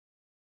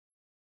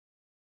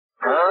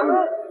哎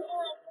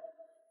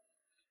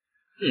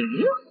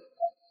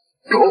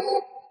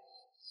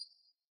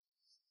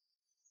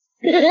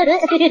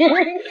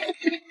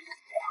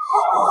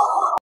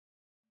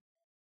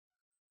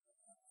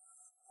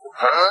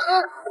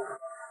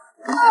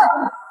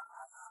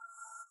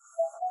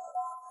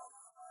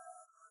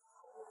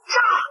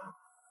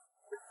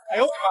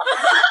呦我的妈！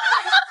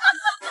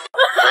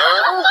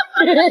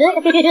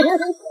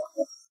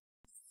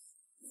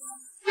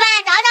妈，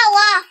找找我！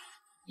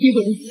哼，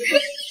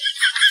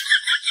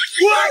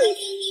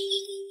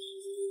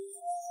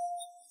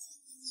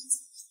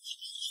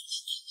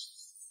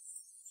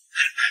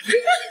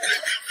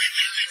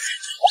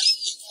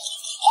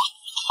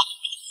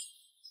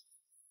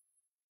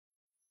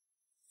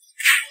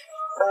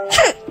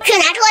去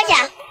拿车去！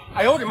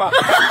哎呦我的妈！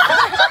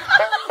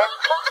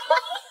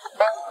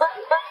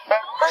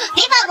别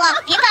放我！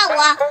别放我！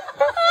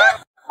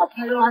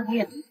开个垃圾。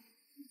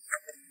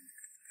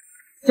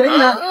捡你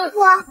呢？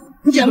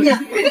你捡不捡？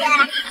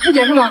不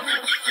捡是吗？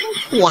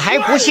我还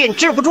不信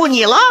治不住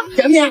你了。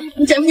捡不捡？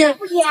你捡不捡？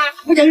不捡。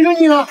不捡就扔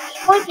你了。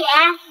不捡。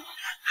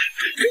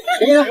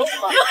捡呢？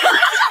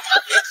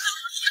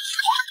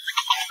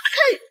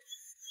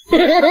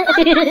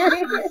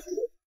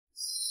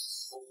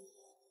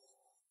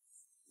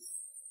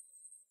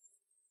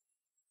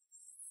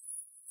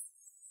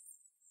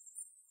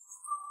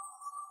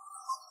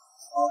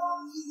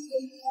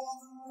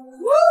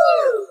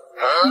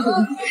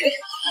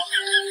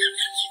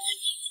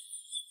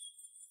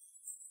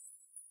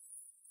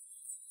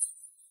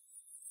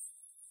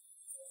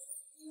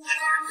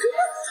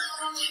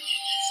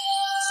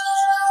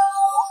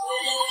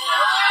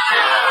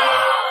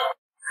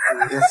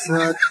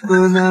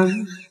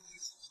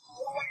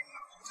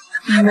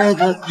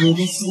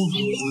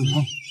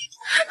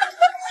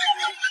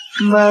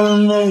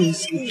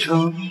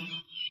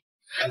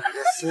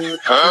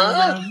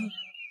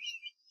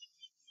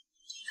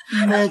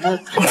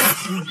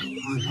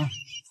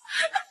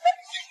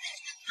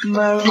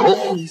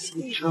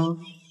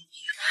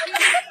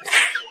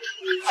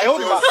哎呦我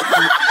的妈！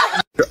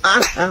啊！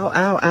嗷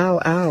嗷嗷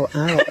嗷嗷！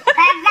爸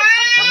爸！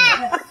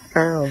嗷！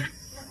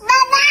爸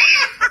爸！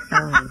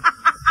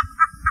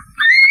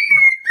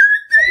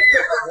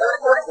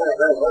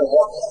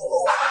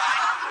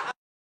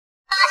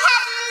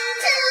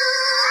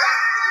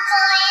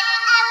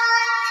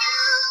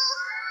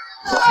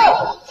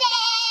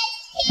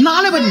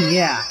拿来吧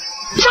你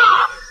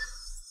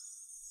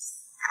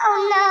！Oh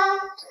no!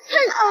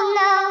 Oh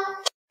no!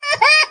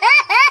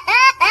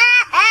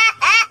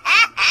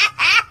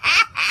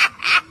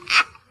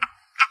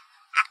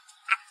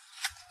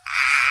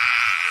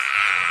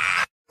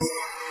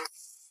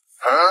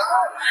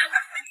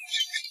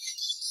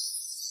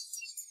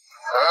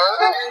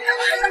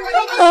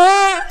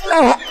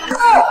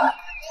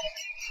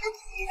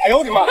 哎呦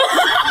我的妈！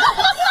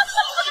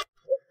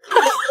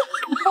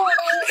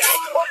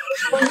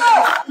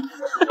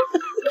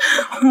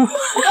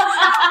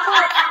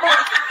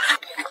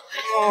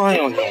哎呦！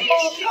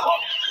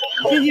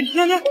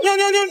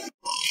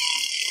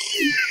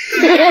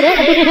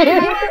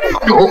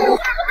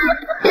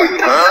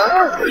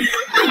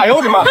哎呦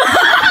我的妈！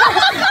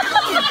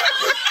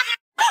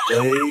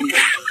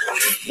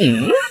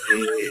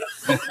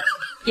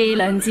伎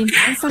俩漸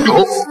產生淚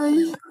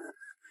水。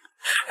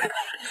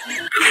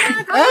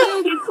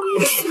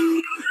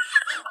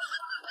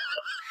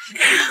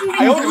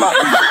哎呦我的妈！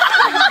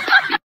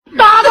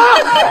打他！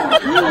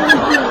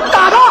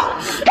打他！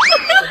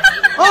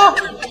啊！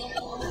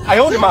哎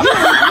呦我的妈！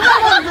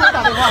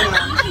打电话呢？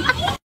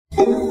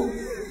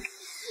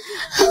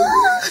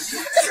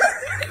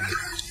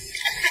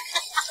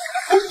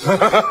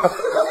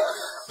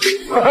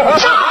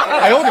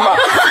哎呦我的妈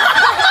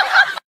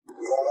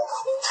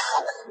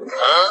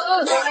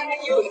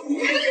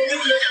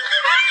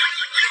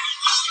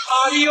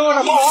！Party on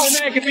a ball,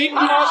 make a big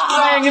noise,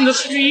 playing in the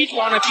street,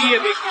 wanna be a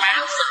big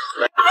man.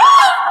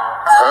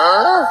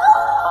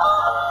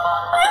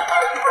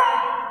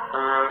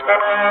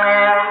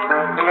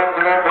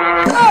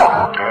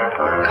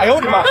 哎呦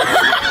我的妈！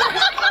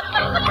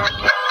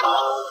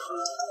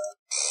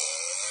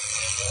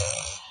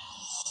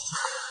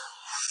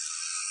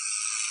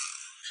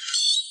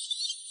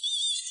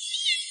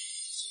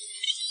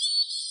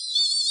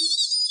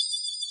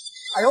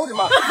哎呦我的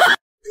妈！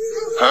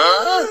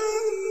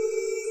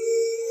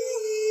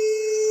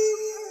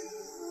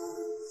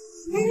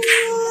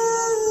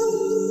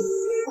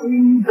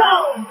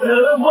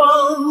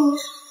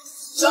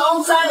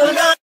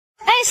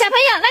哎，小朋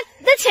友，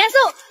那钱是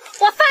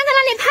我放在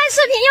那里拍视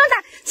频用的，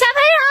小朋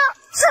友，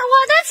是我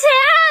的钱。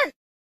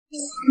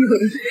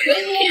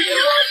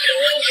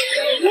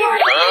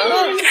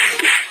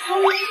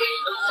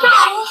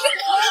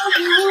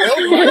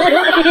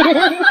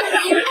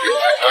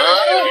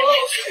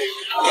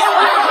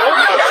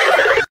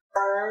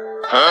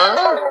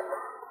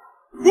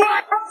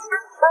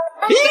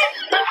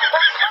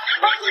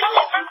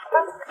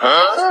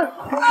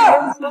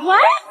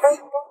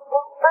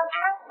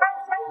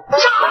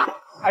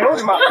哎呦我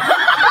的妈！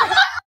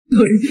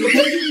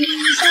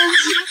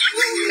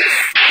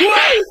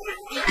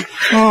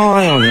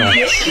哎呦娘！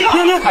娘！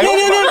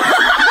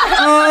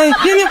哎，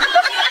娘！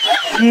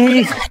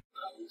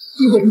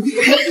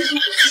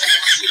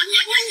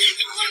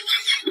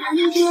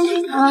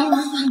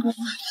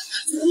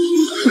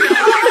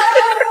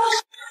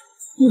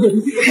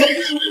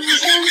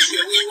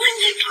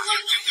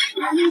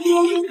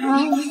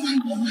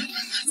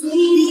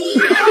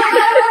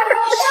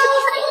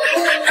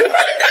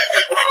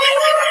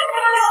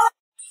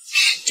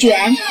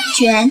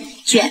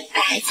卷白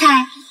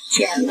菜，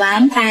卷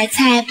完白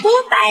菜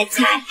剥白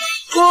菜，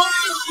剥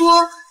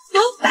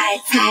白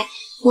菜，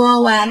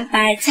剥完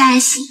白菜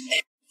洗。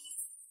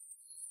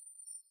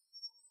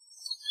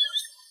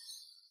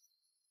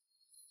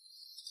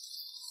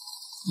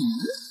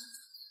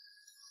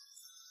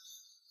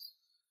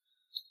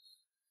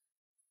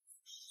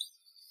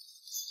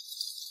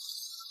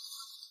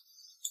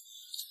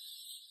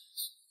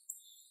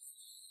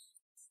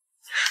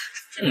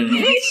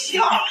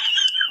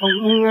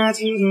风啊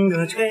轻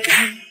地吹，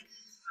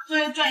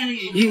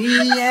雨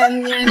绵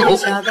绵地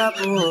下个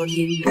不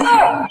停，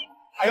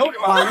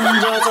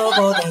伴着走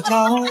过的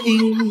脚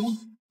印。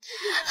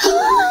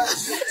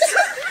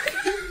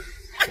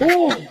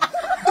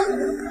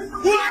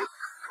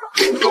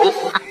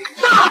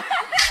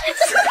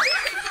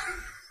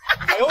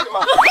哎呦我的妈！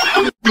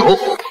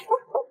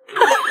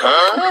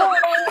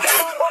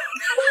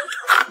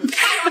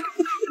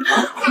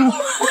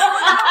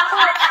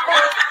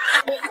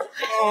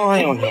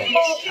哎呦娘！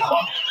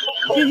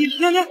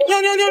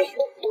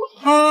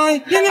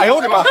哎呦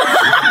我的妈！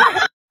哎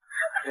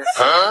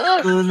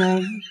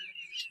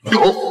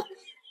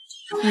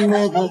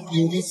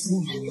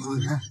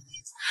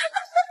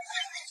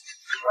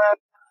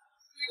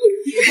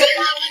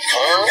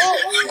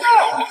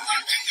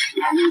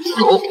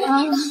呦我的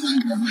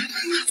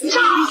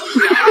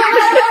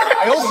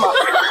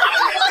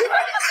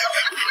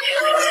妈！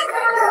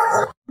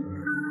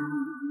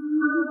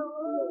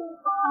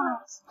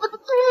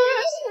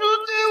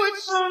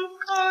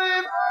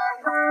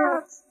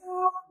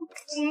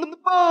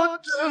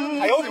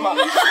哎呦我的妈！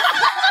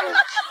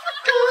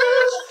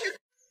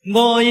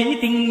我一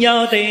定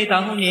要得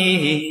到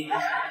你，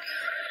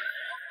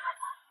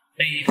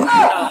得不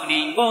到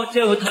你我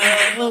就投，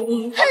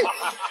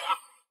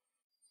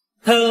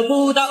投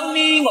不到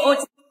你我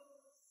就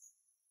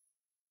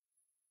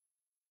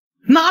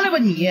拿来吧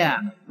你！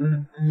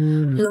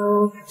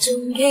路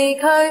盡崎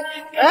嶇，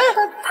不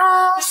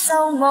怕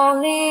受磨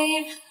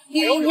練，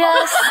願一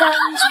生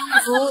中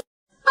苦。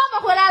爸爸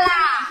回來啦！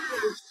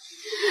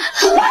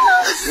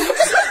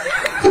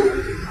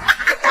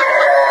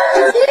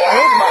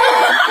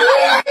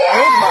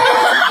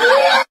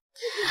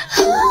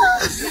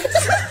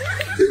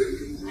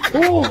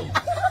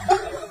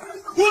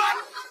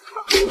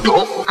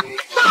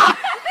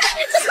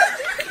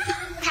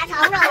他尝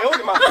尝。哎呦我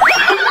的妈！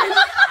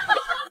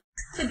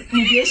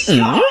你别笑。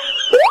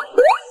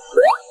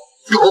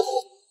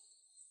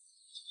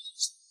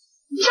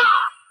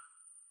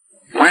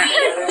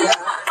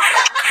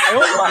哎呦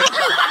我的妈！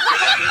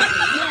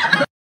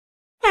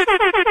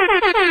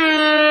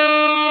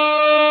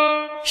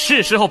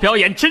是时候表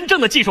演真正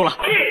的技术了。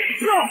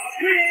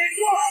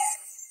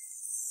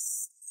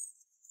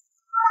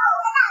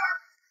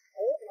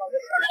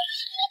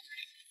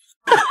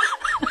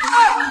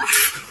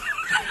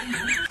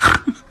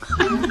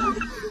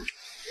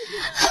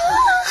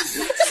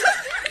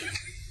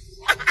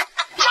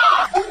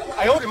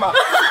哎呦我的妈！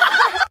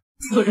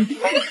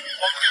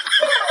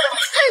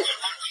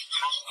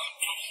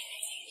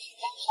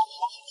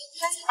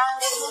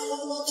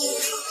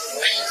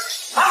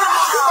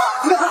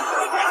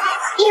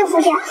应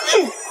付着，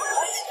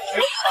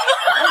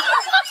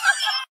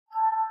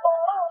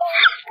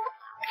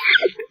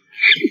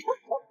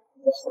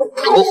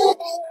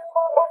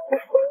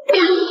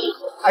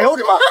哎呦我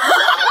的妈！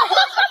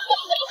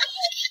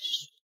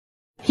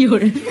有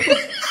人。就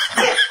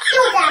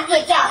这样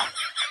睡觉。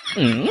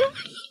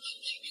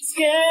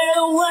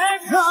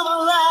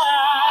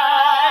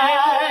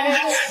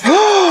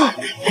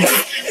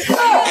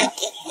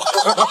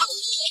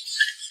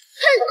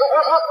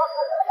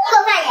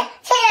臭饭人，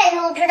现在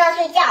都知道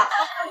睡觉。